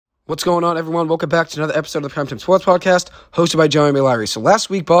What's going on, everyone? Welcome back to another episode of the Primetime Sports Podcast, hosted by Joey Malari. So last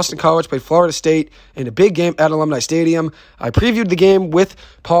week, Boston College played Florida State in a big game at Alumni Stadium. I previewed the game with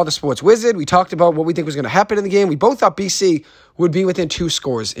Paul, the Sports Wizard. We talked about what we think was going to happen in the game. We both thought BC would be within 2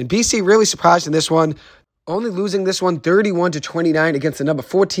 scores, and BC really surprised in this one, only losing this one 31-29 against the number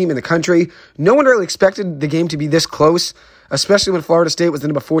 4 team in the country. No one really expected the game to be this close, especially when Florida State was the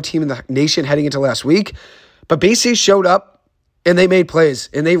number 4 team in the nation heading into last week. But BC showed up, and they made plays,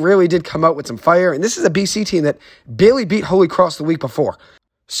 and they really did come out with some fire. And this is a BC team that barely beat Holy Cross the week before.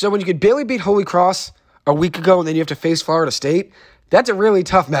 So when you could barely beat Holy Cross a week ago and then you have to face Florida State, that's a really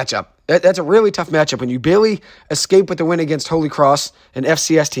tough matchup. That's a really tough matchup. When you barely escape with the win against Holy Cross, an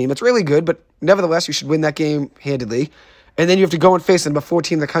FCS team, it's really good, but nevertheless, you should win that game handedly. And then you have to go and face the number 4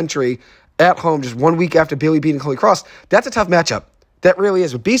 team in the country at home just 1 week after barely beating Holy Cross. That's a tough matchup. That really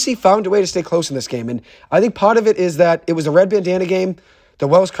is. But BC found a way to stay close in this game. And I think part of it is that it was a red bandana game, the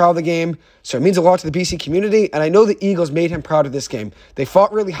Wells Crowther game. So it means a lot to the BC community. And I know the Eagles made him proud of this game. They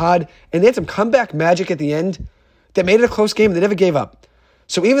fought really hard. And they had some comeback magic at the end that made it a close game. They never gave up.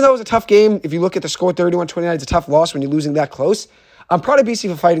 So even though it was a tough game, if you look at the score 31-29, it's a tough loss when you're losing that close. I'm proud of BC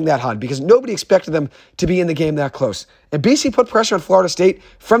for fighting that hard because nobody expected them to be in the game that close. And BC put pressure on Florida State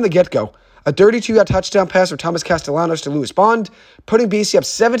from the get-go. A 32-yard touchdown pass from Thomas Castellanos to Louis Bond, putting BC up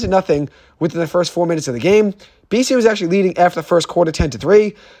 7-0 within the first 4 minutes of the game. BC was actually leading after the first quarter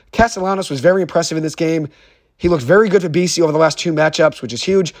 10-3. Castellanos was very impressive in this game. He looked very good for BC over the last 2 matchups, which is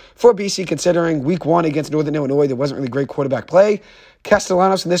huge for BC considering week 1 against Northern Illinois, there wasn't really great quarterback play.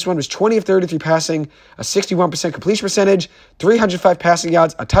 Castellanos in this one was 20 of 33 passing, a 61% completion percentage, 305 passing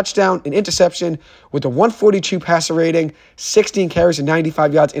yards, a touchdown, an interception with a 142 passer rating, 16 carries and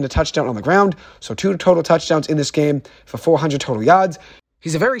 95 yards and a touchdown on the ground. So 2 total touchdowns in this game for 400 total yards.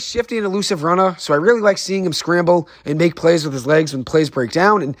 He's a very shifty and elusive runner, so I really like seeing him scramble and make plays with his legs when plays break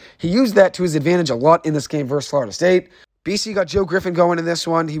down, and he used that to his advantage a lot in this game versus Florida State. BC got Joe Griffin going in this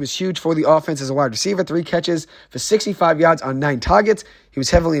one. He was huge for the offense as a wide receiver, 3 catches for 65 yards on 9 targets. He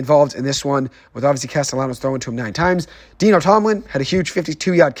was heavily involved in this one, with obviously Castellanos throwing to him 9 times. Dino Tomlin had a huge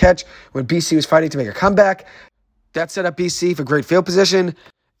 52-yard catch when BC was fighting to make a comeback. That set up BC for great field position.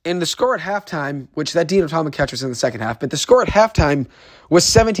 And the score at halftime, which that Dino Tomlin catch was in the second half, but the score at halftime was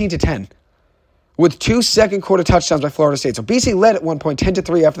 17-10, with 2 second-quarter touchdowns by Florida State. So BC led at one point,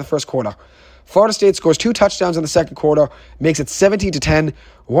 10-3 after the first quarter. Florida State scores 2 touchdowns in the second quarter, makes it 17-10.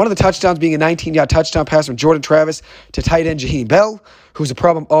 One of the touchdowns being a 19-yard touchdown pass from Jordan Travis to tight end Jaheim Bell, who's a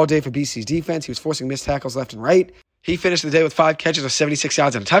problem all day for BC's defense. He was forcing missed tackles left and right. He finished the day with 5 catches of 76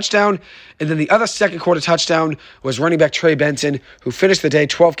 yards and a touchdown. And then the other second quarter touchdown was running back Trey Benson, who finished the day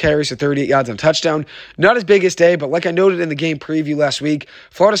 12 carries for 38 yards and a touchdown. Not his biggest day, but like I noted in the game preview last week,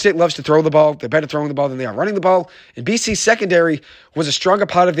 Florida State loves to throw the ball. They're better throwing the ball than they are running the ball. And BC's secondary was a stronger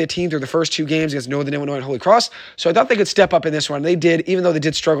part of their team through the first 2 games against Northern Illinois and Holy Cross. So I thought they could step up in this one. They did, even though they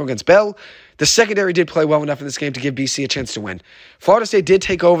did struggle against Bell. The secondary did play well enough in this game to give BC a chance to win. Florida State did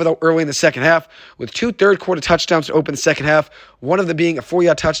take over, though, early in the second half with 2 third-quarter touchdowns to open the second half, one of them being a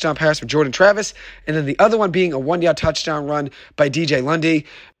 4-yard touchdown pass from Jordan Travis, and then the other one being a 1-yard touchdown run by DJ Lundy,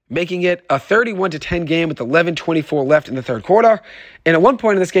 making it a 31-10 game with 11:24 left in the third quarter. And at one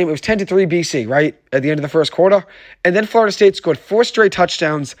point in this game, it was 10-3 BC, right, at the end of the first quarter. And then Florida State scored 4 straight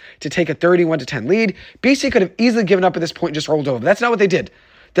touchdowns to take a 31-10 lead. BC could have easily given up at this point and just rolled over. But that's not what they did.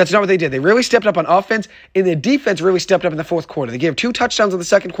 That's not what they did. They really stepped up on offense, and their defense really stepped up in the fourth quarter. They gave 2 touchdowns in the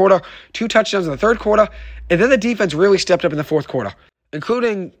second quarter, 2 touchdowns in the third quarter, and then the defense really stepped up in the fourth quarter,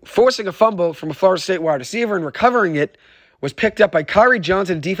 including forcing a fumble from a Florida State wide receiver, and recovering it was picked up by Khari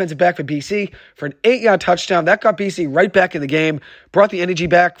Johnson, defensive back for BC, for an 8-yard touchdown. That got BC right back in the game, brought the energy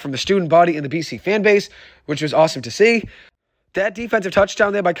back from the student body and the BC fan base, which was awesome to see. That defensive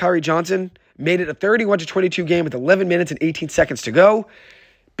touchdown there by Khari Johnson made it a 31-22 game with 11 minutes and 18 seconds to go.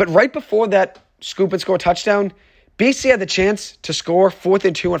 But right before that scoop and score touchdown, BC had the chance to score 4th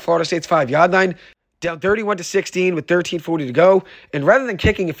and 2 on Florida State's 5-yard line, down 31-16 with 13:40 to go. And rather than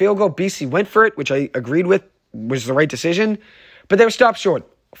kicking a field goal, BC went for it, which I agreed with was the right decision. But they were stopped short.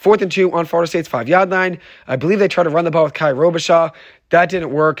 4th and 2 on Florida State's 5-yard line. I believe they tried to run the ball with Kai Robichaud. That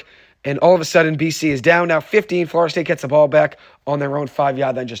didn't work. And all of a sudden, BC is down now 15. Florida State gets the ball back on their own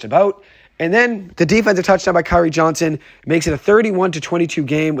 5-yard line just about. And then the defensive touchdown by Khari Johnson makes it a 31-22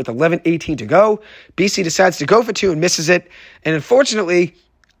 game with 11:18 to go. BC decides to go for 2 and misses it. And unfortunately,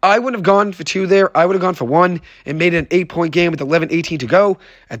 I wouldn't have gone for 2 there. I would have gone for 1 and made it an 8-point game with 11:18 to go.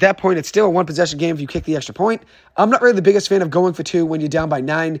 At that point, it's still a 1-possession game if you kick the extra point. I'm not really the biggest fan of going for 2 when you're down by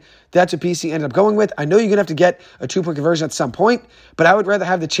 9. That's what BC ended up going with. I know you're going to have to get a 2-point conversion at some point, but I would rather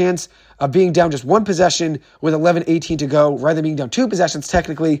have the chance of being down just 1 possession with 11:18 to go rather than being down 2 possessions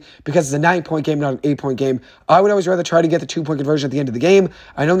technically because it's a 9-point game, not an 8-point game. I would always rather try to get the 2-point conversion at the end of the game.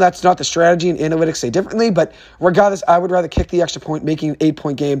 I know that's not the strategy, and analytics say differently, but regardless, I would rather kick the extra point, making an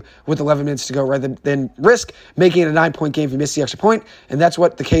 8-point game with 11 minutes to go rather than risk making it a 9-point game if you miss the extra point, and that's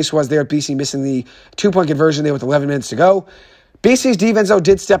what the case was there at BC missing the 2-point conversion there with 11 minutes to go. BC's defense, though,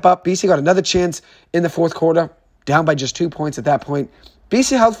 did step up. BC got another chance in the fourth quarter, down by just 2 points at that point.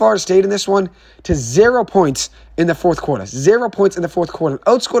 BC held Florida State in this one to 0 points in the fourth quarter. 0 points in the fourth quarter.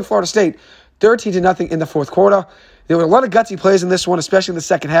 Outscored Florida State 13-0 in the fourth quarter. There were a lot of gutsy plays in this one, especially in the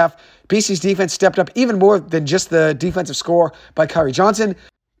second half. BC's defense stepped up even more than just the defensive score by Kyrie Johnson.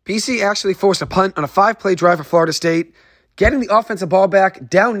 BC actually forced a punt on a 5-play drive for Florida State, getting the offensive ball back,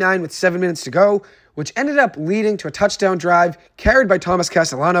 down 9 with 7 minutes to go, which ended up leading to a touchdown drive carried by Thomas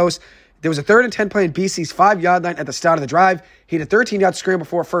Castellanos. There was a 3rd and 10 play in BC's 5-yard line at the start of the drive. He had a 13-yard scramble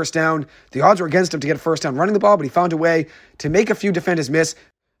for a first down. The odds were against him to get a first down running the ball, but he found a way to make a few defenders miss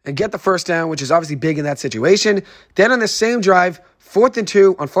and get the first down, which is obviously big in that situation. Then on the same drive, 4th and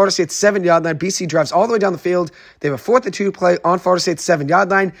 2 on Florida State's 7-yard line. BC drives all the way down the field. They have a 4th and 2 play on Florida State's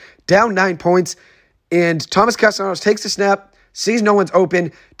 7-yard line, down 9 points. And Thomas Castellanos takes the snap, sees no one's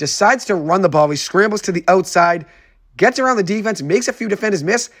open, decides to run the ball. He scrambles to the outside, gets around the defense, makes a few defenders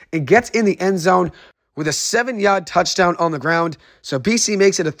miss, and gets in the end zone with a 7-yard touchdown on the ground. So BC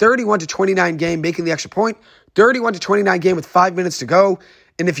makes it a 31-29 game, making the extra point. 31-29 game with 5 minutes to go.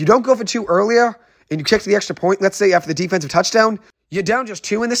 And if you don't go for 2 earlier and you kick the extra point, let's say after the defensive touchdown, you're down just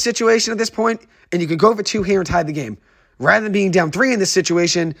 2 in this situation at this point, and you can go for 2 here and tie the game, rather than being down 3 in this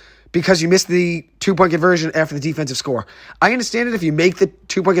situation because you missed the 2-point conversion after the defensive score. I understand it if you make the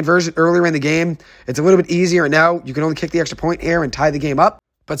 2-point conversion earlier in the game. It's a little bit easier, and now you can only kick the extra point here and tie the game up.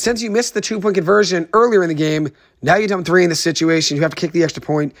 But since you missed the 2-point conversion earlier in the game, now you're down 3 in this situation. You have to kick the extra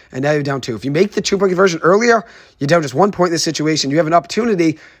point, and now you're down 2. If you make the 2-point conversion earlier, you're down just 1 point in this situation. You have an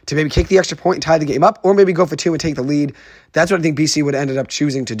opportunity to maybe kick the extra point and tie the game up, or maybe go for 2 and take the lead. That's what I think BC would have ended up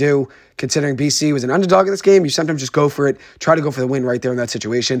choosing to do. Considering BC was an underdog in this game, you sometimes just go for it, try to go for the win right there in that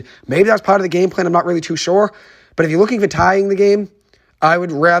situation. Maybe that was part of the game plan. I'm not really too sure. But if you're looking for tying the game, I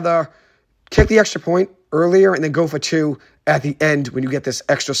would rather kick the extra point earlier and then go for 2 at the end when you get this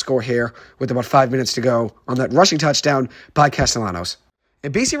extra score here with about 5 minutes to go on that rushing touchdown by Castellanos.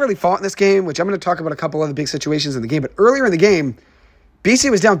 And BC really fought in this game, which I'm going to talk about a couple other big situations in the game. But earlier in the game, BC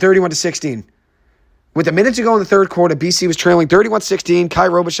was down 31-16. With a minute to go in the third quarter, BC was trailing 31-16. Kai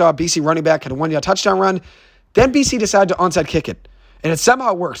Robichaud, BC running back, had a 1-yard touchdown run. Then BC decided to onside kick it. And it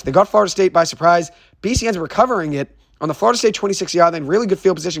somehow worked. They got Florida State by surprise. BC ends up recovering it on the Florida State 26-yard line, really good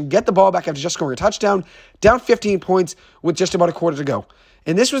field position, get the ball back after just scoring a touchdown, down 15 points with just about a quarter to go.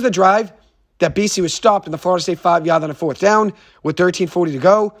 And this was the drive that BC was stopped in the Florida State 5-yard line on 4th down with 13:40 to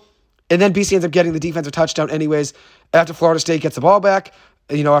go. And then BC ends up getting the defensive touchdown anyways after Florida State gets the ball back,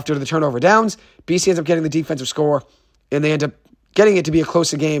 after the turnover downs. BC ends up getting the defensive score, and they end up getting it to be a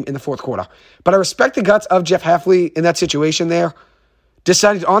closer game in the fourth quarter. But I respect the guts of Jeff Hafley in that situation there.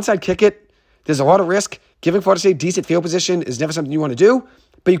 Decided to onside kick it. There's a lot of risk. Giving Florida State decent field position is never something you want to do,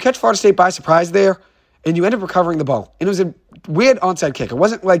 but you catch Florida State by surprise there, and you end up recovering the ball. And it was a weird onside kick. It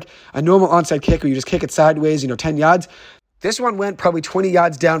wasn't like a normal onside kick where you just kick it sideways, 10 yards. This one went probably 20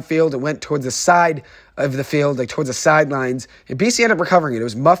 yards downfield and went towards the side of the field, like towards the sidelines, and BC ended up recovering it. It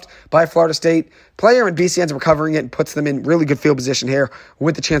was muffed by a Florida State player, and BC ends up recovering it and puts them in really good field position here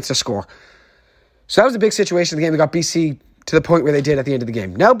with the chance to score. So that was a big situation in the game. They got BC to the point where they did at the end of the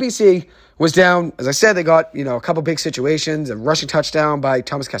game. Now BC was down. As I said, they got, a couple big situations, a rushing touchdown by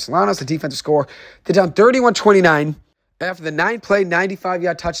Thomas Castellanos, the defensive score. They're down 31-29 after the 9-play,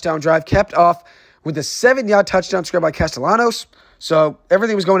 95-yard touchdown drive, kept off with a 7-yard touchdown score by Castellanos. So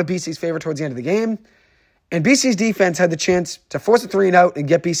everything was going to BC's favor towards the end of the game. And BC's defense had the chance to force a 3-and-out and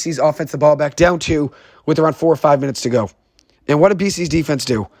get BC's offense the ball back down 2 with around 4 or 5 minutes to go. And what did BC's defense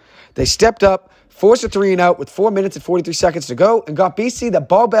do? They stepped up, forced a 3-and-out with 4 minutes and 43 seconds to go, and got BC the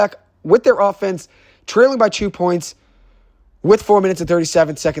ball back with their offense, trailing by 2 points with 4 minutes and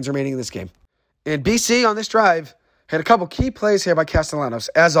 37 seconds remaining in this game. And BC on this drive had a couple key plays here by Castellanos,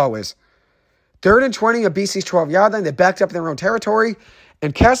 as always. 3rd and 20 of BC's 12-yard line. They backed up in their own territory,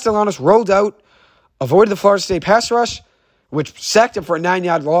 and Castellanos rolled out, avoided the Florida State pass rush, which sacked him for a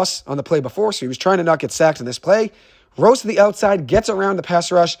 9-yard loss on the play before, so he was trying to not get sacked on this play. rolls to the outside, gets around the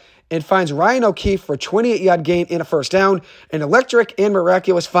pass rush, and finds Ryan O'Keefe for a 28-yard gain in a first down. An electric and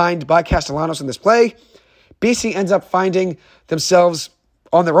miraculous find by Castellanos in this play. BC ends up finding themselves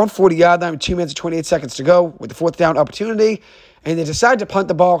on their own 40-yard line with 2 minutes and 28 seconds to go with the fourth down opportunity, and they decide to punt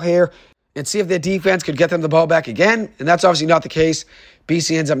the ball here and see if their defense could get them the ball back again, and that's obviously not the case.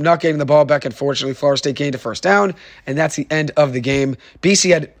 BC ends up not getting the ball back. Unfortunately, Florida State gained a first down, and that's the end of the game.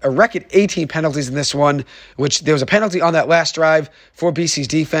 BC had a record 18 penalties in this one, which there was a penalty on that last drive for BC's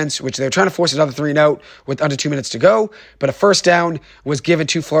defense, which they were trying to force another 3-and-out with under 2 minutes to go, but a first down was given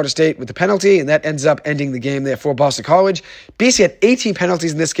to Florida State with the penalty, and that ends up ending the game there for Boston College. BC had 18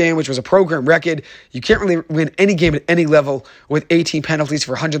 penalties in this game, which was a program record. You can't really win any game at any level with 18 penalties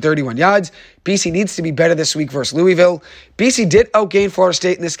for 131 yards. BC needs to be better this week versus Louisville. BC did outgain Florida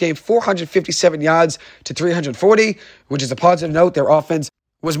State in this game 457 yards to 340, which is a positive note. Their offense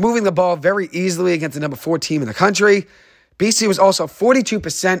was moving the ball very easily against the number 4 team in the country. BC was also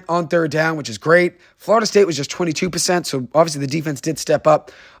 42% on third down, which is great. Florida State was just 22%, so obviously the defense did step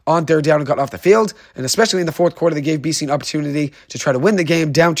up on third down and got off the field. And especially in the fourth quarter, they gave BC an opportunity to try to win the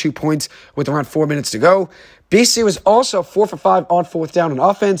game down 2 points with around 4 minutes to go. BC was also 4 for 5 on fourth down on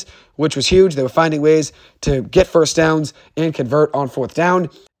offense, which was huge. They were finding ways to get first downs and convert on fourth down.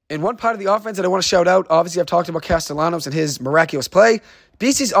 And one part of the offense that I want to shout out, obviously I've talked about Castellanos and his miraculous play.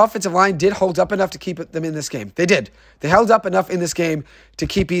 BC's offensive line did hold up enough to keep them in this game. They did. They held up enough in this game to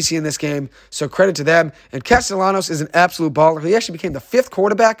keep BC in this game, so credit to them. And Castellanos is an absolute baller. He actually became the 5th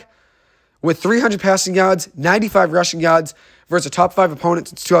quarterback with 300 passing yards, 95 rushing yards versus a top 5 opponent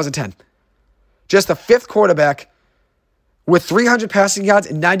since 2010. Just the 5th quarterback with 300 passing yards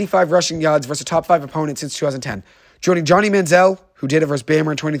and 95 rushing yards versus a top 5 opponent since 2010. Joining Johnny Manziel, who did it versus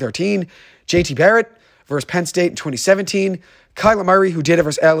Bama in 2013, J.T. Barrett versus Penn State in 2017, Kyler Murray, who did it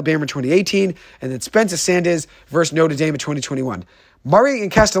versus Alabama in 2018, and then Spencer Sanders versus Notre Dame in 2021. Murray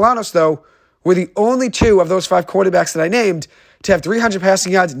and Castellanos, though, were the only 2 of those 5 quarterbacks that I named to have 300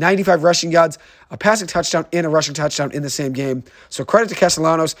 passing yards, 95 rushing yards, a passing touchdown, and a rushing touchdown in the same game. So credit to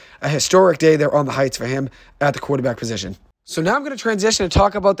Castellanos, a historic day there on the heights for him at the quarterback position. So now I'm going to transition and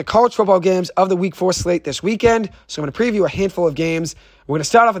talk about the college football games of the Week 4 slate this weekend. So I'm going to preview a handful of games. We're going to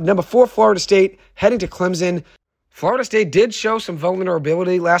start off with number 4, Florida State, heading to Clemson. Florida State did show some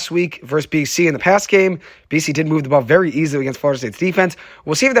vulnerability last week versus BC in the pass game. BC did move the ball very easily against Florida State's defense.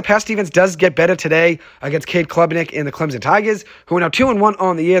 We'll see if the pass defense does get better today against Cade Klubnik and the Clemson Tigers, who are now 2-1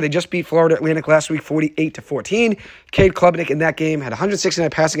 on the year. They just beat Florida Atlantic last week 48-14. Cade Klubnik in that game had 169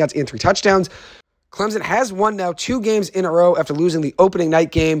 passing yards and 3 touchdowns. Clemson has won now 2 games in a row after losing the opening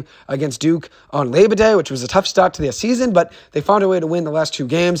night game against Duke on Labor Day, which was a tough start to their season, but they found a way to win the last 2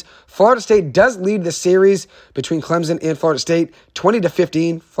 games. Florida State does lead the series between Clemson and Florida State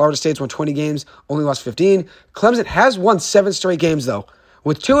 20-15. Florida State's won 20 games, only lost 15. Clemson has won 7 straight games, though,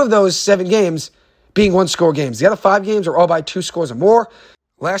 with 2 of those 7 games being 1-score games. The other 5 games are all by 2 scores or more.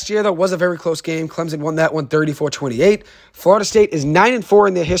 Last year, though, was a very close game. Clemson won that one 34-28. Florida State is 9-4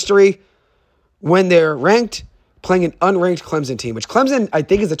 in their history when they're ranked, playing an unranked Clemson team, which Clemson, I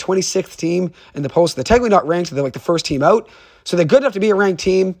think, is the 26th team in the poll. They're technically not ranked, so they're like the first team out. So they're good enough to be a ranked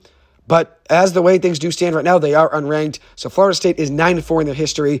team, but as the way things do stand right now, they are unranked. So Florida State is 9-4 in their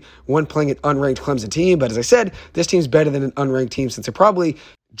history when playing an unranked Clemson team. But as I said, this team's better than an unranked team since they're probably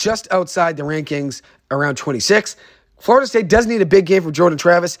just outside the rankings around 26. Florida State does need a big game from Jordan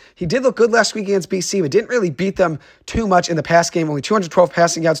Travis. He did look good last week against BC, but didn't really beat them too much in the pass game. Only 212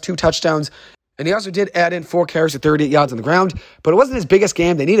 passing yards, 2 touchdowns. And he also did add in 4 carries to 38 yards on the ground, but it wasn't his biggest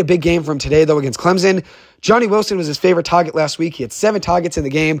game. They need a big game from today, though, against Clemson. Johnny Wilson was his favorite target last week. He had 7 targets in the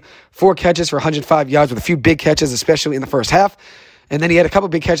game, 4 catches for 105 yards with a few big catches, especially in the first half. And then he had a couple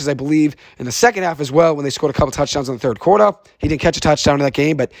big catches, I believe, in the second half as well when they scored a couple touchdowns in the third quarter. He didn't catch a touchdown in that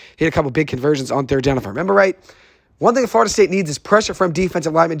game, but he had a couple big conversions on third down, if I remember right. One thing Florida State needs is pressure from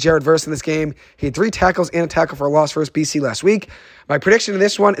defensive lineman Jared Verse in this game. He had 3 tackles and a tackle for a loss versus BC last week. My prediction in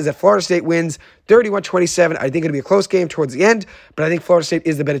this one is that Florida State wins 31-27. I think it'll be a close game towards the end, but I think Florida State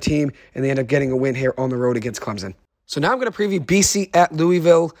is the better team, and they end up getting a win here on the road against Clemson. So now I'm going to preview BC at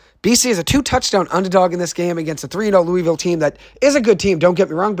Louisville. BC is a 2-touchdown underdog in this game against a 3-0 Louisville team that is a good team, don't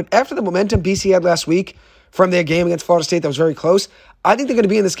get me wrong, but after the momentum BC had last week from their game against Florida State that was very close, I think they're going to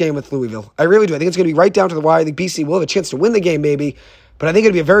be in this game with Louisville. I really do. I think it's going to be right down to the wire. I think BC will have a chance to win the game maybe, but I think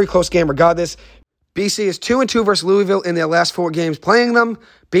it'll be a very close game regardless. BC is 2-2 versus Louisville in their last 4 games playing them,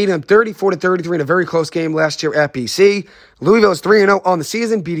 beating them 34-33 in a very close game last year at BC. Louisville is 3-0 on the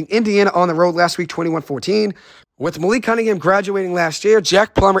season, beating Indiana on the road last week 21-14. With Malik Cunningham graduating last year,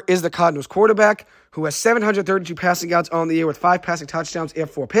 Jack Plummer is the Cardinals quarterback, who has 732 passing yards on the year with 5 passing touchdowns and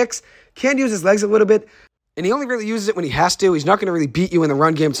 4 picks. Can use his legs a little bit, And he only really uses it when he has to. He's not going to really beat you in the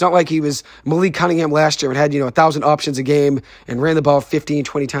run game. It's not like he was Malik Cunningham last year and had, 1,000 options a game and ran the ball 15,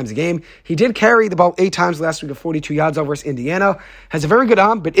 20 times a game. He did carry the ball 8 times last week to 42 yards over versus Indiana. Has a very good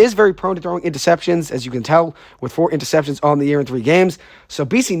arm, but is very prone to throwing interceptions, as you can tell, with 4 interceptions on the year in 3 games. So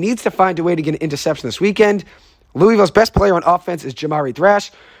BC needs to find a way to get an interception this weekend. Louisville's best player on offense is Jamari Thrash,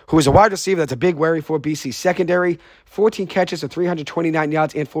 who is a wide receiver that's a big worry for BC's secondary. 14 catches for 329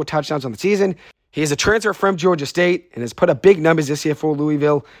 yards and 4 touchdowns on the season. He is a transfer from Georgia State and has put up big numbers this year for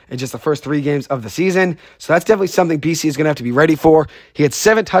Louisville in just the first 3 games of the season. So that's definitely something BC is going to have to be ready for. He had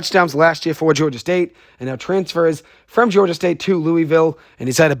 7 touchdowns last year for Georgia State and now transfers from Georgia State to Louisville, and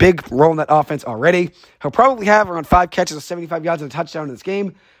he's had a big role in that offense already. He'll probably have around 5 catches of 75 yards and a touchdown in this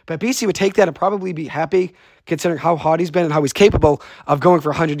game, but BC would take that and probably be happy considering how hot he's been and how he's capable of going for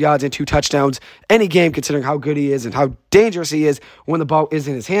 100 yards and 2 touchdowns any game, considering how good he is and how dangerous he is when the ball is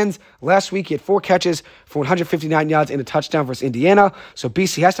in his hands. Last week, he had 4 catches for 159 yards and a touchdown versus Indiana, so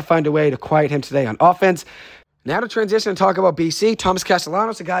BC has to find a way to quiet him today on offense. Now to transition and talk about BC, Thomas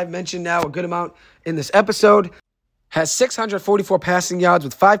Castellanos, a guy I've mentioned now a good amount in this episode, has 644 passing yards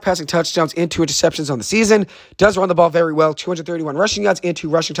with 5 passing touchdowns and 2 interceptions on the season. Does run the ball very well, 231 rushing yards and 2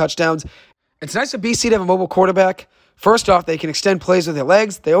 rushing touchdowns. It's nice for BC to have a mobile quarterback. First off, they can extend plays with their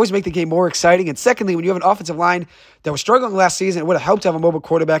legs. They always make the game more exciting. And secondly, when you have an offensive line that was struggling last season, it would have helped to have a mobile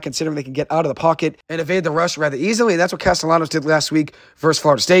quarterback considering they can get out of the pocket and evade the rush rather easily. And that's what Castellanos did last week versus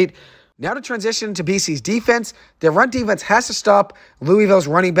Florida State. Now to transition to BC's defense. Their run defense has to stop Louisville's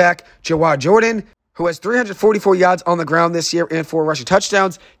running back, Jawad Jordan, who has 344 yards on the ground this year and 4 rushing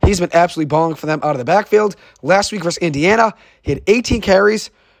touchdowns. He's been absolutely balling for them out of the backfield. Last week versus Indiana, he had 18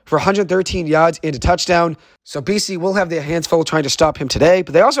 carries for 113 yards and a touchdown. So BC will have their hands full trying to stop him today,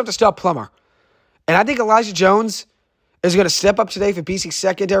 but they also have to stop Plummer. And I think Elijah Jones is going to step up today for BC's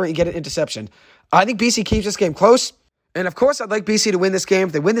secondary and get an interception. I think BC keeps this game close. And of course, I'd like BC to win this game.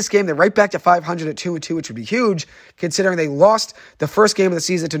 If they win this game, they're right back to 500 at 2-2, which would be huge, considering they lost the first game of the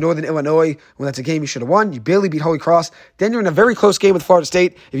season to Northern Illinois, when that's a game you should have won. You barely beat Holy Cross. Then you're in a very close game with Florida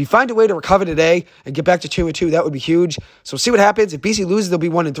State. If you find a way to recover today and get back to 2-2, that would be huge. So we'll see what happens. If BC loses, they'll be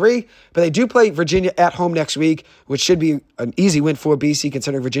 1-3. But they do play Virginia at home next week, which should be an easy win for BC,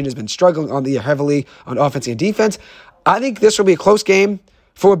 considering Virginia's been struggling on the year heavily on offense and defense. I think this will be a close game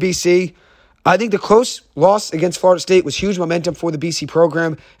for BC. I think the close loss against Florida State was huge momentum for the BC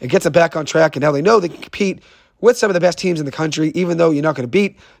program. It gets them back on track, and now they know they can compete with some of the best teams in the country, even though you're not going to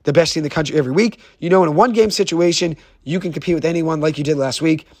beat the best team in the country every week. You know, in a one-game situation, you can compete with anyone like you did last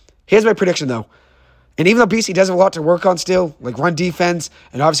week. Here's my prediction, though. And even though BC does have a lot to work on still, like run defense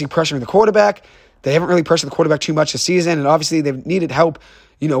and obviously pressuring the quarterback, they haven't really pressured the quarterback too much this season, and obviously they've needed help,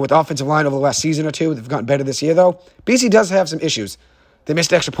 with offensive line over the last season or two. They've gotten better this year, though. BC does have some issues. They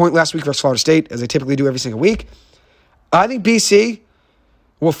missed an extra point last week versus Florida State, as they typically do every single week. I think BC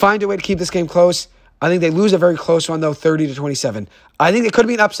will find a way to keep this game close. I think they lose a very close one, though, 30-27. I think it could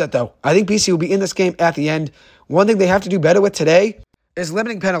be an upset, though. I think BC will be in this game at the end. One thing they have to do better with today is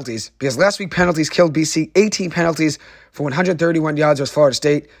limiting penalties, because last week penalties killed BC. 18 penalties for 131 yards versus Florida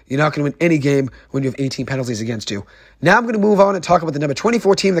State. You're not going to win any game when you have 18 penalties against you. Now I'm going to move on and talk about the number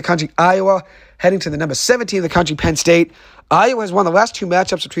 24 team in the country, Iowa, heading to the number 17 in the country, Penn State. Iowa has won the last 2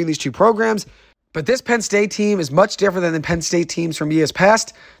 matchups between these 2 programs, but this Penn State team is much different than the Penn State teams from years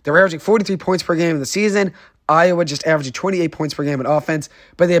past. They're averaging 43 points per game in the season. Iowa just averaging 28 points per game in offense.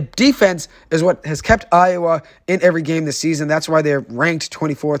 But their defense is what has kept Iowa in every game this season. That's why they're ranked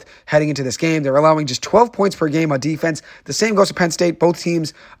 24th heading into this game. They're allowing just 12 points per game on defense. The same goes to Penn State. Both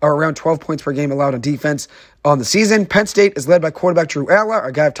teams are around 12 points per game allowed on defense on the season. Penn State is led by quarterback Drew Aller,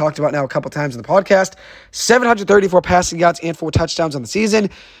 a guy I've talked about now a couple times in the podcast. 734 passing yards and 4 touchdowns on the season.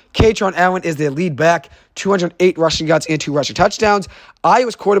 Katron Allen is their lead back. 208 rushing yards and 2 rushing touchdowns.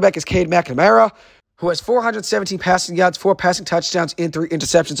 Iowa's quarterback is Cade McNamara, who has 417 passing yards, 4 passing touchdowns, and 3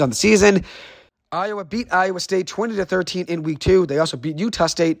 interceptions on the season. Iowa beat Iowa State 20-13 in week 2. They also beat Utah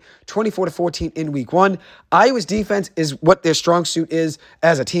State 24-14 in week 1. Iowa's defense is what their strong suit is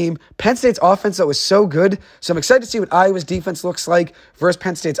as a team. Penn State's offense, though, is so good. So I'm excited to see what Iowa's defense looks like versus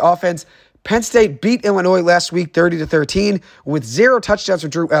Penn State's offense. Penn State beat Illinois last week 30-13 with 0 touchdowns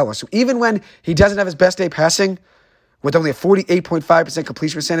from Drew Eller. So even when he doesn't have his best day passing, with only a 48.5%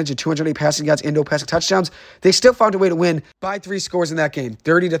 completion percentage and 208 passing yards and no passing touchdowns, they still found a way to win by 3 scores in that game,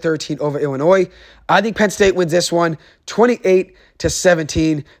 30-13 over Illinois. I think Penn State wins this one,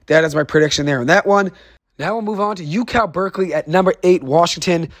 28-17. That is my prediction there on that one. Now we'll move on to UCal Berkeley at number 8,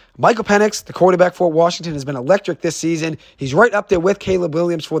 Washington. Michael Penix, the quarterback for Washington, has been electric this season. He's right up there with Caleb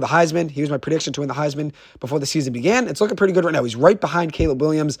Williams for the Heisman. He was my prediction to win the Heisman before the season began. It's looking pretty good right now. He's right behind Caleb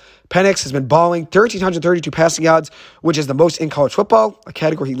Williams. Penix has been balling, 1,332 passing yards, which is the most in college football, a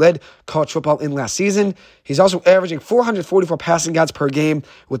category he led college football in last season. He's also averaging 444 passing yards per game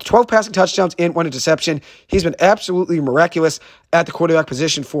with 12 passing touchdowns and 1 interception. He's been absolutely miraculous at the quarterback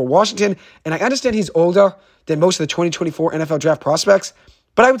position for Washington, and I understand he's older than most of the 2024 NFL draft prospects,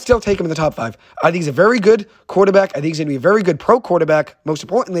 but I would still take him in the top 5. I think he's a very good quarterback. I think he's going to be a very good pro quarterback, most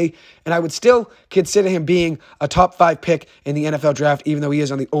importantly, and I would still consider him being a top 5 pick in the NFL draft, even though he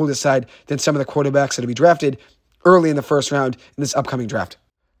is on the older side than some of the quarterbacks that will be drafted early in the first round in this upcoming draft.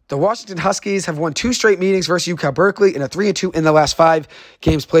 The Washington Huskies have won 2 straight meetings versus UCal Berkeley and are 3-2 in the last 5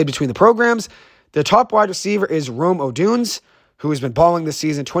 games played between the programs. Their top wide receiver is Rome Odunes, who has been balling this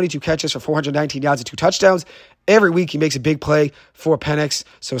season, 22 catches for 419 yards and 2 touchdowns. Every week he makes a big play for Penix,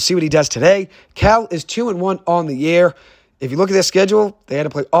 so we'll see what he does today. Cal is 2-1 on the year. If you look at their schedule, they had to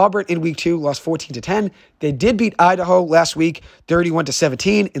play Auburn in week 2, lost 14-10. They did beat Idaho last week,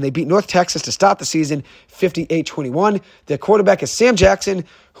 31-17, and they beat North Texas to start the season, 58-21. Their quarterback is Sam Jackson,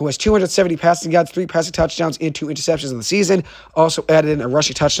 who has 270 passing yards, 3 passing touchdowns, and 2 interceptions in the season. Also added in a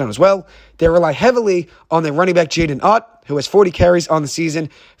rushing touchdown as well. They rely heavily on their running back Jaden Ott, who has 40 carries on the season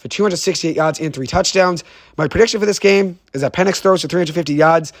for 268 yards and 3 touchdowns. My prediction for this game is that Penix throws for 350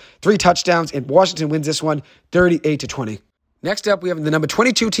 yards, 3 touchdowns, and Washington wins this one 38-20. Next up, we have the number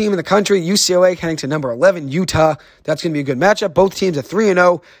 22 team in the country, UCLA, heading to number 11, Utah. That's going to be a good matchup. Both teams are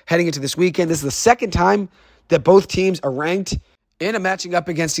 3-0 heading into this weekend. This is the second time that both teams are ranked and are matching up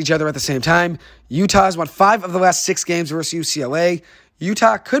against each other at the same time. Utah has won 5 of the last 6 games versus UCLA.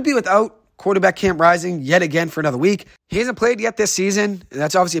 Utah could be without quarterback Cam Rising yet again for another week. He hasn't played yet this season, and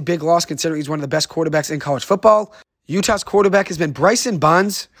that's obviously a big loss considering he's one of the best quarterbacks in college football. Utah's quarterback has been Bryson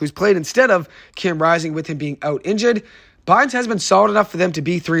Bonds, who's played instead of Cam Rising with him being out injured. Bonds has been solid enough for them to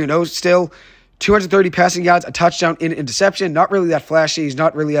be 3-0 still. 230 passing yards, a touchdown, and an interception. Not really that flashy. He's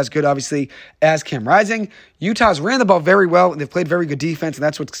not really as good, obviously, as Cam Rising. Utah's ran the ball very well, and they've played very good defense, and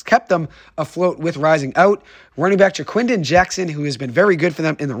that's what's kept them afloat with Rising out. Running back Jaquindon Jackson, who has been very good for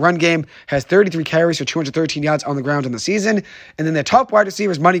them in the run game, has 33 carries for 213 yards on the ground in the season. And then their top wide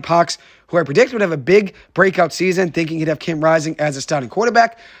receiver is Money Pox, who I predicted would have a big breakout season, thinking he'd have Cam Rising as a starting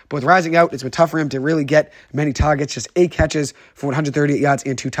quarterback. But with Rising out, it's been tough for him to really get many targets, just 8 catches for 138 yards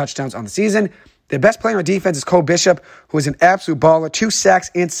and 2 touchdowns on the season. Their best player on defense is Cole Bishop, who is an absolute baller, 2 sacks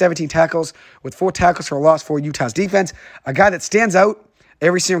and 17 tackles, with 4 tackles for a loss for Utah's defense. A guy that stands out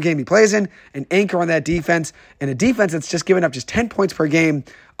every single game he plays in, an anchor on that defense, and a defense that's just given up just 10 points per game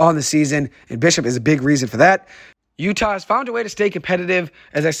on the season, and Bishop is a big reason for that. Utah has found a way to stay competitive,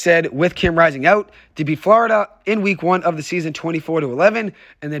 as I said, with Cam Rising out. They beat Florida in week 1 of the season 24-11,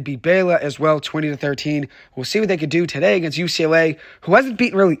 and then beat Baylor as well 20-13. We'll see what they could do today against UCLA, who hasn't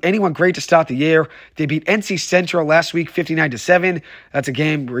beaten really anyone great to start the year. They beat NC Central last week 59-7. That's a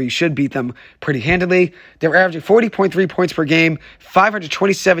game where you should beat them pretty handily. They're averaging 40.3 points per game,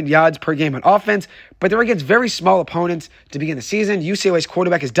 527 yards per game on offense, but they're against very small opponents to begin the season. UCLA's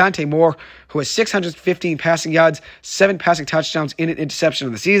quarterback is Dante Moore, who has 615 passing yards, 7 passing touchdowns, and an interception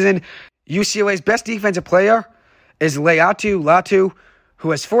in the season. UCLA's best defensive player is Leatu Latu,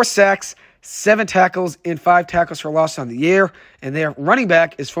 who has 4 sacks, 7 tackles, and 5 tackles for loss on the year. And their running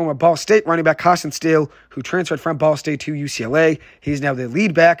back is former Ball State running back Carson Steele, who transferred from Ball State to UCLA. He's now their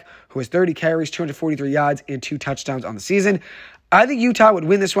lead back, who has 30 carries, 243 yards, and 2 touchdowns on the season. I think Utah would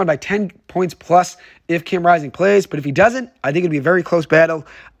win this one by 10 points plus if Cam Rising plays, but if he doesn't, I think it'd be a very close battle.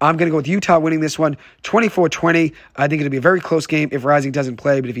 I'm going to go with Utah winning this one 24-20. I think it'll be a very close game if Rising doesn't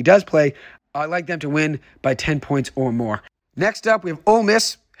play, but if he does play, I'd like them to win by 10 points or more. Next up, we have Ole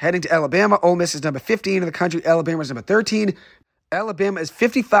Miss heading to Alabama. Ole Miss is number 15 in the country. Alabama is number 13. Alabama is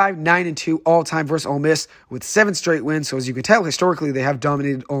 55-9-2 all-time versus Ole Miss with 7 straight wins. So as you can tell, historically, they have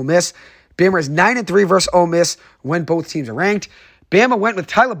dominated Ole Miss. Bama is 9-3 versus Ole Miss when both teams are ranked. Bama went with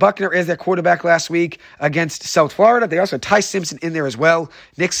Tyler Buchner as their quarterback last week against South Florida. They also had Ty Simpson in there as well.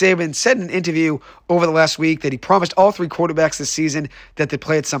 Nick Saban said in an interview over the last week that he promised all 3 quarterbacks this season that they'd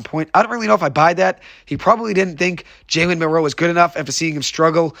play at some point. I don't really know if I buy that. He probably didn't think Jalen Milroe was good enough after seeing him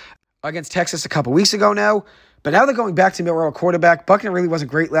struggle against Texas a couple weeks ago now. But now they're going back to Milroe quarterback. Buchner really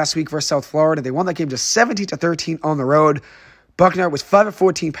wasn't great last week versus South Florida. They won that game just 17-13 on the road. Buchner was 5 of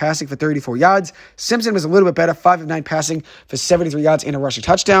 14 passing for 34 yards. Simpson was a little bit better, 5 of 9 passing for 73 yards and a rushing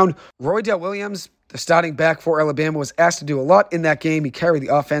touchdown. Roydell Williams, the starting back for Alabama, was asked to do a lot in that game. He carried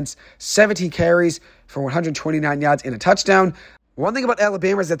the offense, 17 carries for 129 yards and a touchdown. One thing about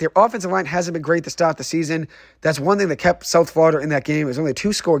Alabama is that their offensive line hasn't been great to start the season. That's one thing that kept South Florida in that game. It was only a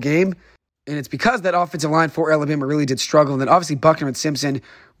 2-score game. And it's because that offensive line for Alabama really did struggle. And then obviously Buckner and Simpson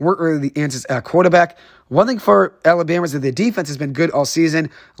weren't really the answers at quarterback. One thing for Alabama is that their defense has been good all season.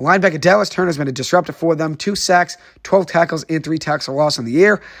 Linebacker Dallas Turner has been a disruptor for them. 2 sacks, 12 tackles, and 3 tackles for loss on the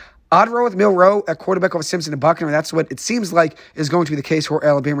year. Odd row with Milroe at quarterback over Simpson and Buckner, and that's what it seems like is going to be the case for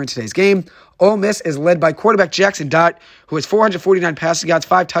Alabama in today's game. Ole Miss is led by quarterback Jackson Dart, who has 449 passing yards,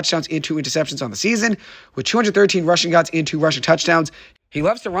 5 touchdowns, and 2 interceptions on the season, with 213 rushing yards and 2 rushing touchdowns. He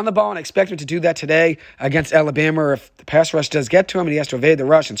loves to run the ball, and I expect him to do that today against Alabama. Or if the pass rush does get to him and he has to evade the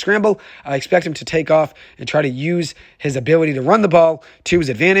rush and scramble, I expect him to take off and try to use his ability to run the ball to his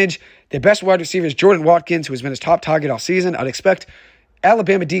advantage. Their best wide receiver is Jordan Watkins, who has been his top target all season. I'd expect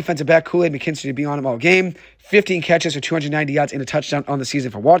Alabama defensive back Kool-Aid McKinstry to be on him all game. 15 catches for 290 yards and a touchdown on the season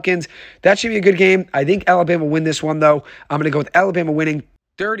for Watkins. That should be a good game. I think Alabama will win this one, though. I'm going to go with Alabama winning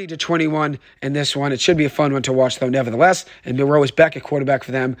 30-21 in this one. It should be a fun one to watch, though, nevertheless. And Milroe is back at quarterback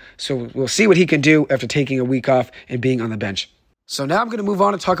for them, so we'll see what he can do after taking a week off and being on the bench. So now I'm going to move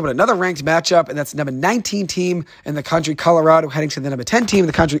on and talk about another ranked matchup, and that's the number 19 team in the country, Colorado, heading to the number 10 team in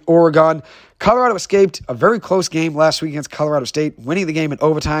the country, Oregon. Colorado escaped a very close game last week against Colorado State, winning the game in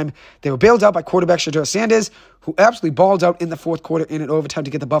overtime. They were bailed out by quarterback Shedeur Sanders, who absolutely balled out in the fourth quarter and in overtime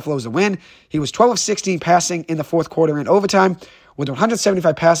to get the Buffaloes a win. He was 12 of 16 passing in the fourth quarter and overtime, with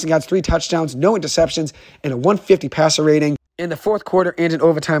 175 passing yards, 3 touchdowns, no interceptions, and a 150 passer rating in the fourth quarter and in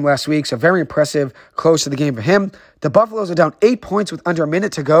overtime last week. So very impressive, close to the game for him. The Buffaloes are down 8 points with under a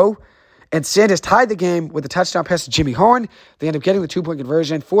minute to go, and Sanders tied the game with a touchdown pass to Jimmy Horn. They end up getting the 2-point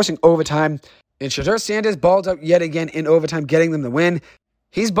conversion, forcing overtime, and Shedeur Sanders balled out yet again in overtime, getting them the win.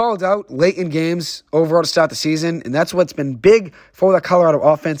 He's balled out late in games overall to start the season, and that's what's been big for the Colorado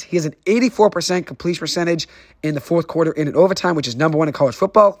offense. He has an 84% completion percentage in the fourth quarter and in overtime, which is number 1 in college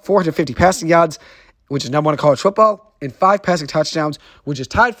football, 450 passing yards, which is number 1 in college football, and 5 passing touchdowns, which is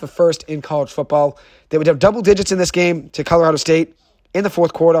tied for first in college football. They would have double digits in this game to Colorado State in the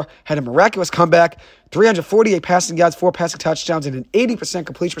fourth quarter, had a miraculous comeback, 348 passing yards, 4 passing touchdowns, and an 80%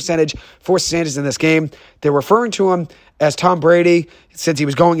 completion percentage for Sanders in this game. They're referring to him as Tom Brady since he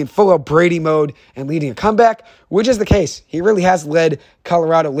was going in full-out Brady mode and leading a comeback, which is the case. He really has led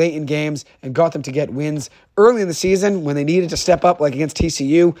Colorado late in games and got them to get wins early in the season when they needed to step up, like against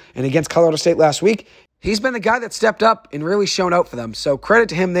TCU and against Colorado State last week. He's been the guy that stepped up and really shown out for them. So credit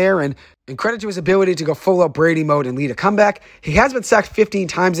to him there and credit to his ability to go full-out Brady mode and lead a comeback. He has been sacked 15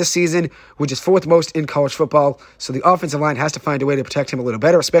 times this season, which is 4th most in college football. So the offensive line has to find a way to protect him a little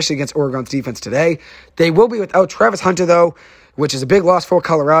better, especially against Oregon's defense today. They will be without Travis Hunter, though, which is a big loss for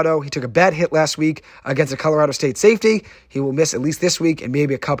Colorado. He took a bad hit last week against a Colorado State safety. He will miss at least this week and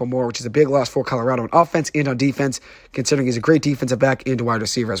maybe a couple more, which is a big loss for Colorado on offense and on defense, considering he's a great defensive back and a wide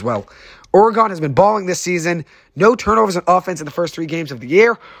receiver as well. Oregon has been balling this season. No turnovers on offense in the first 3 games of the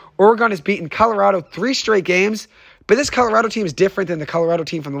year. Oregon has beaten Colorado 3 straight games, but this Colorado team is different than the Colorado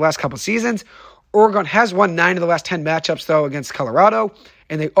team from the last couple seasons. Oregon has won 9 of the last 10 matchups, though, against Colorado,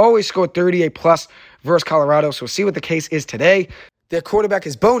 and they always score 38-plus versus Colorado, so we'll see what the case is today. Their quarterback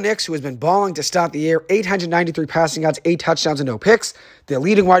is Bo Nix, who has been balling to start the year, 893 passing yards, 8 touchdowns, and no picks. Their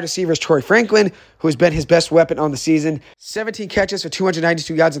leading wide receiver is Troy Franklin, who has been his best weapon on the season, 17 catches for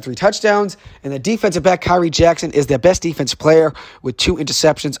 292 yards and 3 touchdowns. And the defensive back, Kyrie Jackson, is their best defensive player with 2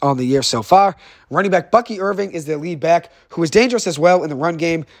 interceptions on the year so far. Running back Bucky Irving is their lead back, who is dangerous as well in the run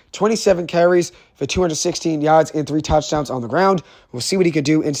game, 27 carries for 216 yards and 3 touchdowns on the ground. We'll see what he could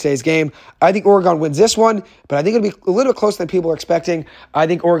do in today's game. I think Oregon wins this one, but I think it'll be a little bit closer than people are expecting. I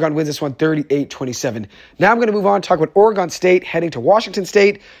think Oregon wins this one 38-27. Now I'm going to move on and talk about Oregon State heading to Washington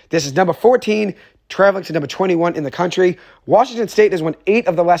State. This is number 14, traveling to number 21 in the country. Washington State has won 8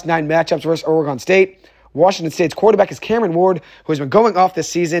 of the last 9 matchups versus Oregon State. Washington State's quarterback is Cameron Ward, who has been going off this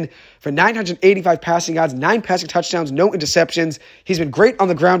season for 985 passing yards, 9 passing touchdowns, no interceptions. He's been great on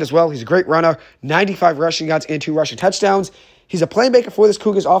the ground as well. He's a great runner, 95 rushing yards and 2 rushing touchdowns. He's a playmaker for this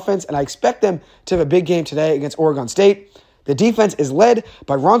Cougars offense, and I expect them to have a big game today against Oregon State. The defense is led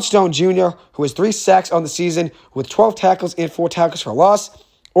by Ron Stone Jr., who has 3 sacks on the season with 12 tackles and 4 tackles for a loss.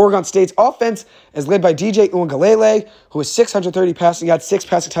 Oregon State's offense is led by DJ Uiagalelei, who has 630 passing yards, 6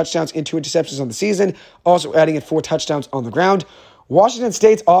 passing touchdowns, and 2 interceptions on the season, also adding in 4 touchdowns on the ground. Washington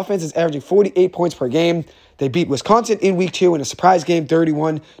State's offense is averaging 48 points per game. They beat Wisconsin in Week 2 in a surprise game,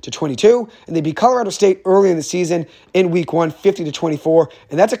 31-22, and they beat Colorado State early in the season in Week 1, 50-24,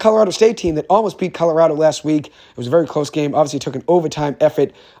 and that's a Colorado State team that almost beat Colorado last week. It was a very close game. Obviously, it took an overtime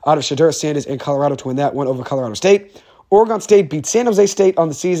effort out of Shedeur Sanders in Colorado to win that one over Colorado State. Oregon State beat San Jose State on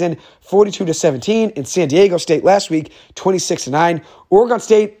the season 42-17, and San Diego State last week 26-9. Oregon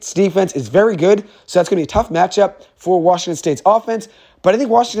State's defense is very good, so that's going to be a tough matchup for Washington State's offense. But I think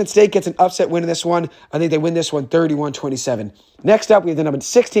Washington State gets an upset win in this one. I think they win this one 31-27. Next up, we have the number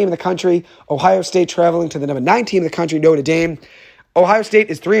 6 team in the country, Ohio State, traveling to the number 9 team in the country, Notre Dame. Ohio State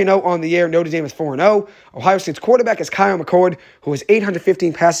is 3-0 on the year. Notre Dame is 4-0. Ohio State's quarterback is Kyle McCord, who has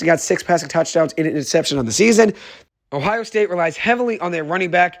 815 passing yards, 6 passing touchdowns, and an interception on the season. Ohio State relies heavily on their running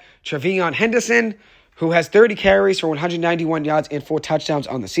back, Trevion Henderson, who has 30 carries for 191 yards and 4 touchdowns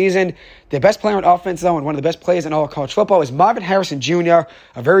on the season. Their best player on offense, though, and one of the best players in all of college football, is Marvin Harrison Jr.,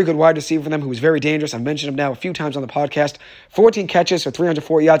 a very good wide receiver for them who is very dangerous. I've mentioned him now a few times on the podcast. 14 catches for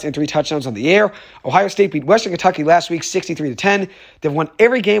 304 yards and 3 touchdowns on the year. Ohio State beat Western Kentucky last week 63-10. They've won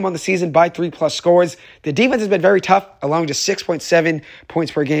every game on the season by 3+ scores. The defense has been very tough, allowing just 6.7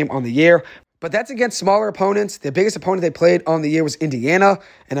 points per game on the year. But that's against smaller opponents. The biggest opponent they played on the year was Indiana,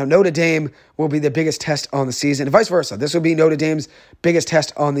 and now Notre Dame will be the biggest test on the season, and vice versa. This will be Notre Dame's biggest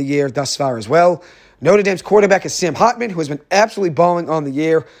test on the year thus far as well. Notre Dame's quarterback is Sam Hartman, who has been absolutely balling on the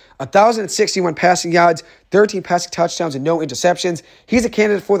year. 1,061 passing yards, 13 passing touchdowns, and no interceptions. He's a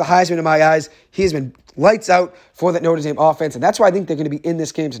candidate for the Heisman in my eyes. He has been lights out for that Notre Dame offense, and that's why I think they're going to be in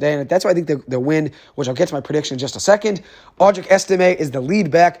this game today, and that's why I think they'll win, which I'll get to my prediction in just a second. Audric Estime is the lead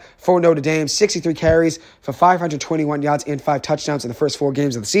back for Notre Dame, 63 carries for 521 yards and 5 touchdowns in the first 4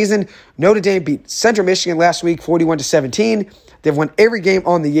 games of the season. Notre Dame beat Central Michigan last week, 41-17. They've won every game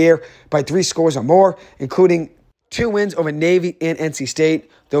on the year by 3 scores or more, including 2 wins over Navy and NC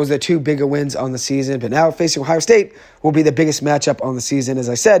State. Those are the 2 bigger wins on the season. But now facing Ohio State will be the biggest matchup on the season. As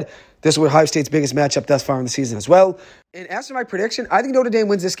I said, this will be Ohio State's biggest matchup thus far in the season as well. And as for my prediction, I think Notre Dame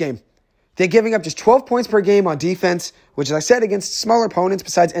wins this game. They're giving up just 12 points per game on defense, which, as I said, against smaller opponents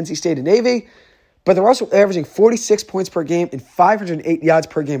besides NC State and Navy. But they're also averaging 46 points per game and 508 yards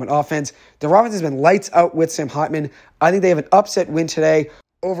per game on offense. Their offense has been lights out with Sam Hartman. I think they have an upset win today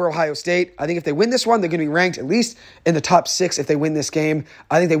over Ohio State. I think if they win this one, they're going to be ranked at least in the top 6 if they win this game.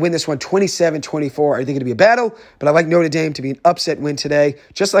 I think they win this one 27-24. I think it'll be a battle, but I like Notre Dame to be an upset win today,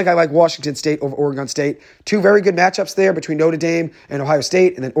 just like I like Washington State over Oregon State. 2 very good matchups there between Notre Dame and Ohio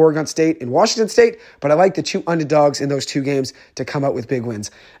State, and then Oregon State and Washington State, but I like the 2 underdogs in those 2 games to come out with big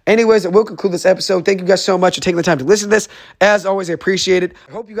wins. Anyways, I will conclude this episode. Thank you guys so much for taking the time to listen to this. As always, I appreciate it.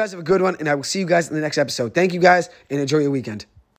 I hope you guys have a good one, and I will see you guys in the next episode. Thank you guys, and enjoy your weekend.